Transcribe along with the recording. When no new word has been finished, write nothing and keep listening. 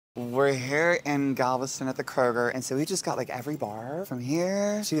We're here in Galveston at the Kroger, and so we just got like every bar from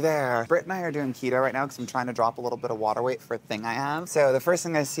here to there. Britt and I are doing keto right now because I'm trying to drop a little bit of water weight for a thing I have. So the first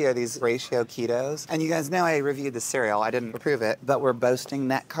thing I see are these ratio ketos. And you guys know I reviewed the cereal. I didn't approve it, but we're boasting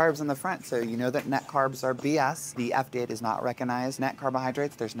net carbs in the front. So you know that net carbs are BS. The FDA does not recognize net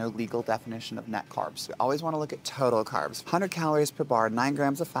carbohydrates. There's no legal definition of net carbs. You always want to look at total carbs. 100 calories per bar, 9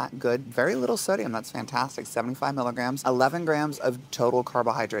 grams of fat, good. Very little sodium, that's fantastic. 75 milligrams, 11 grams of total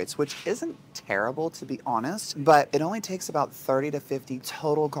carbohydrates, which isn't terrible to be honest, but it only takes about 30 to 50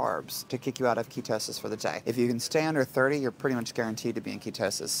 total carbs to kick you out of ketosis for the day. If you can stay under 30, you're pretty much guaranteed to be in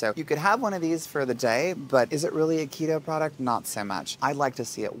ketosis. So you could have one of these for the day, but is it really a keto product? Not so much. I'd like to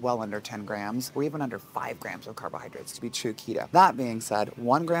see it well under 10 grams or even under 5 grams of carbohydrates to be true keto. That being said,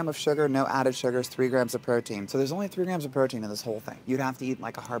 1 gram of sugar, no added sugars, 3 grams of protein. So there's only 3 grams of protein in this whole thing. You'd have to eat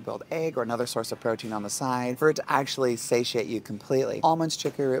like a hard-boiled egg or another source of protein on the side for it to actually satiate you completely. Almonds,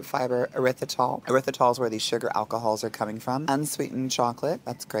 chicory root fiber, erythritol. Erythritol is where these sugar alcohols are coming from. Unsweetened chocolate,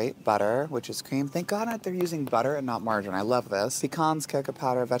 that's great. Butter, which is cream. Thank God that they're using butter and not margarine. I love this. Pecans, cocoa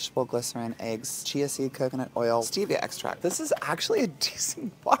powder, vegetable glycerin, eggs, chia seed, coconut oil, stevia extract. This is actually a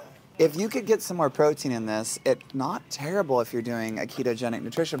decent bar. If you could get some more protein in this, it's not terrible if you're doing a ketogenic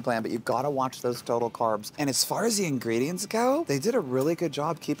nutrition plan, but you've got to watch those total carbs. And as far as the ingredients go, they did a really good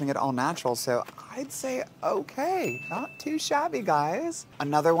job keeping it all natural. So I'd say, okay, not too shabby, guys.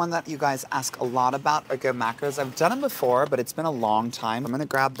 Another one that you guys ask a lot about are Go Macros. I've done them before, but it's been a long time. I'm gonna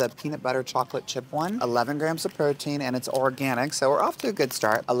grab the peanut butter chocolate chip one, 11 grams of protein, and it's organic. So we're off to a good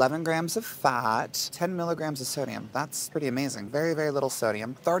start. 11 grams of fat, 10 milligrams of sodium. That's pretty amazing. Very, very little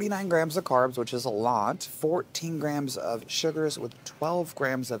sodium. 39 grams of carbs, which is a lot. 14 grams of sugars with 12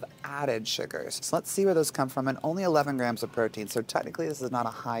 grams of added sugars. So let's see where those come from, and only 11 grams of protein. So technically this is not a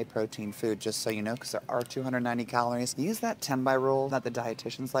high protein food, just so you know, because there are 290 calories. Use that 10 by rule that the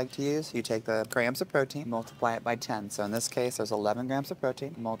dietitians like to use. You take the grams of protein, multiply it by 10. So in this case, there's 11 grams of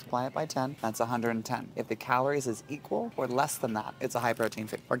protein, multiply it by 10, that's 110. If the calories is equal or less than that, it's a high protein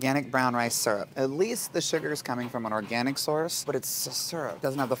food. Organic brown rice syrup. At least the sugar is coming from an organic source, but it's a syrup. It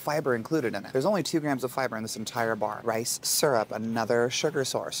doesn't have the fiber included in it. There's only 2 grams of fiber in this entire bar. Rice syrup, another sugar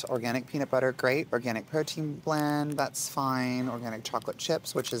source. Organic peanut butter, great. Organic protein blend, that's fine. Organic chocolate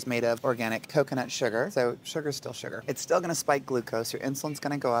chips, which is made of organic coconut sugar. So sugar's still sugar. It's still gonna spike glucose, your insulin's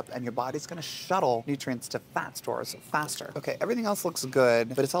gonna go up, and your body's gonna shuttle nutrients to fat stores faster. Okay, everything else looks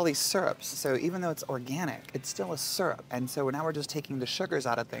good, but it's all these syrups. So even though it's organic, it's still a syrup. And so now we're just taking the sugars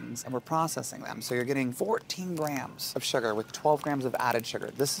out of things and we're processing them. So you're getting 14 grams of sugar with 12 grams of added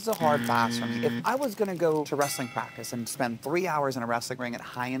sugar. This is a hard fast for me. If I was gonna go to wrestling practice and spend 3 hours in a wrestling ring at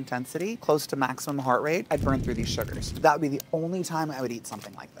high intensity, close to maximum heart rate, I'd burn through these sugars. That would be the only time I would eat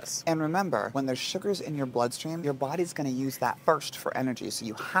something like this. And remember, when there's sugars in your bloodstream, your body's gonna use that first for energy. So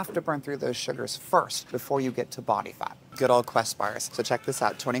you have to burn through those sugars first before you get to body fat. Good old Quest bars. So check this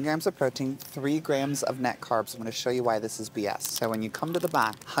out, 20 grams of protein, 3 grams of net carbs. I'm gonna show you why this is BS. So when you come to the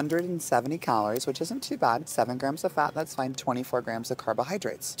back, 170 calories, which isn't too bad, 7 grams of fat, that's fine, 24 grams of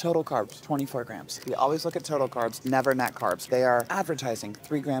carbohydrates. Total carbs, 24 grams. You always look at total carbs, never net carbs. They are advertising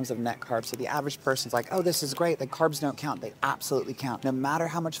 3 grams of net carbs. So the average person's like, oh, this is great, the carbs don't count. They absolutely count. No matter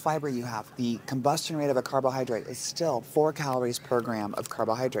how much fiber you have, the combustion rate of a carbohydrate is still 4 calories per gram of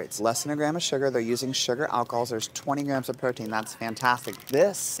carbohydrates. Less than a gram of sugar, they're using sugar alcohols. There's 20 grams of protein, that's fantastic.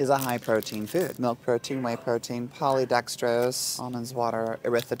 This is a high protein food. Milk protein, whey protein, polydextrose, almonds, water,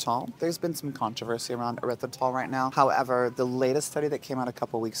 erythritol. There's been some controversy around erythritol right now. However, the latest study that came out a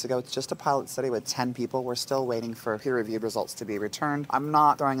couple weeks ago, it's just a pilot study with 10 people. We're still waiting for peer-reviewed results to be returned. I'm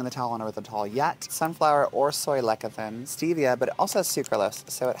not throwing in the towel on erythritol yet. Sunflower or soy lecithin, stevia, but it also has sucralose,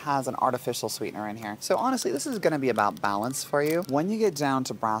 so it has an artificial sweetener in here. So honestly, this is gonna be about balance for you. When you get down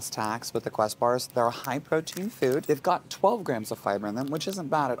to brass tacks with the Quest bars, they're a high protein food. They've got 12 grams of fiber in them, which isn't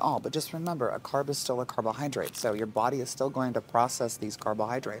bad at all, but just remember, a carb is still a carbohydrate, so your body is still going to process these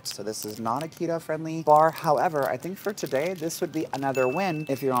carbohydrates. So this is not a keto-friendly bar. However, I think for today, this would be another win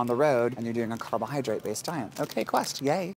if you're on the road and you're doing a carbohydrate-based diet. Okay, Quest, yay.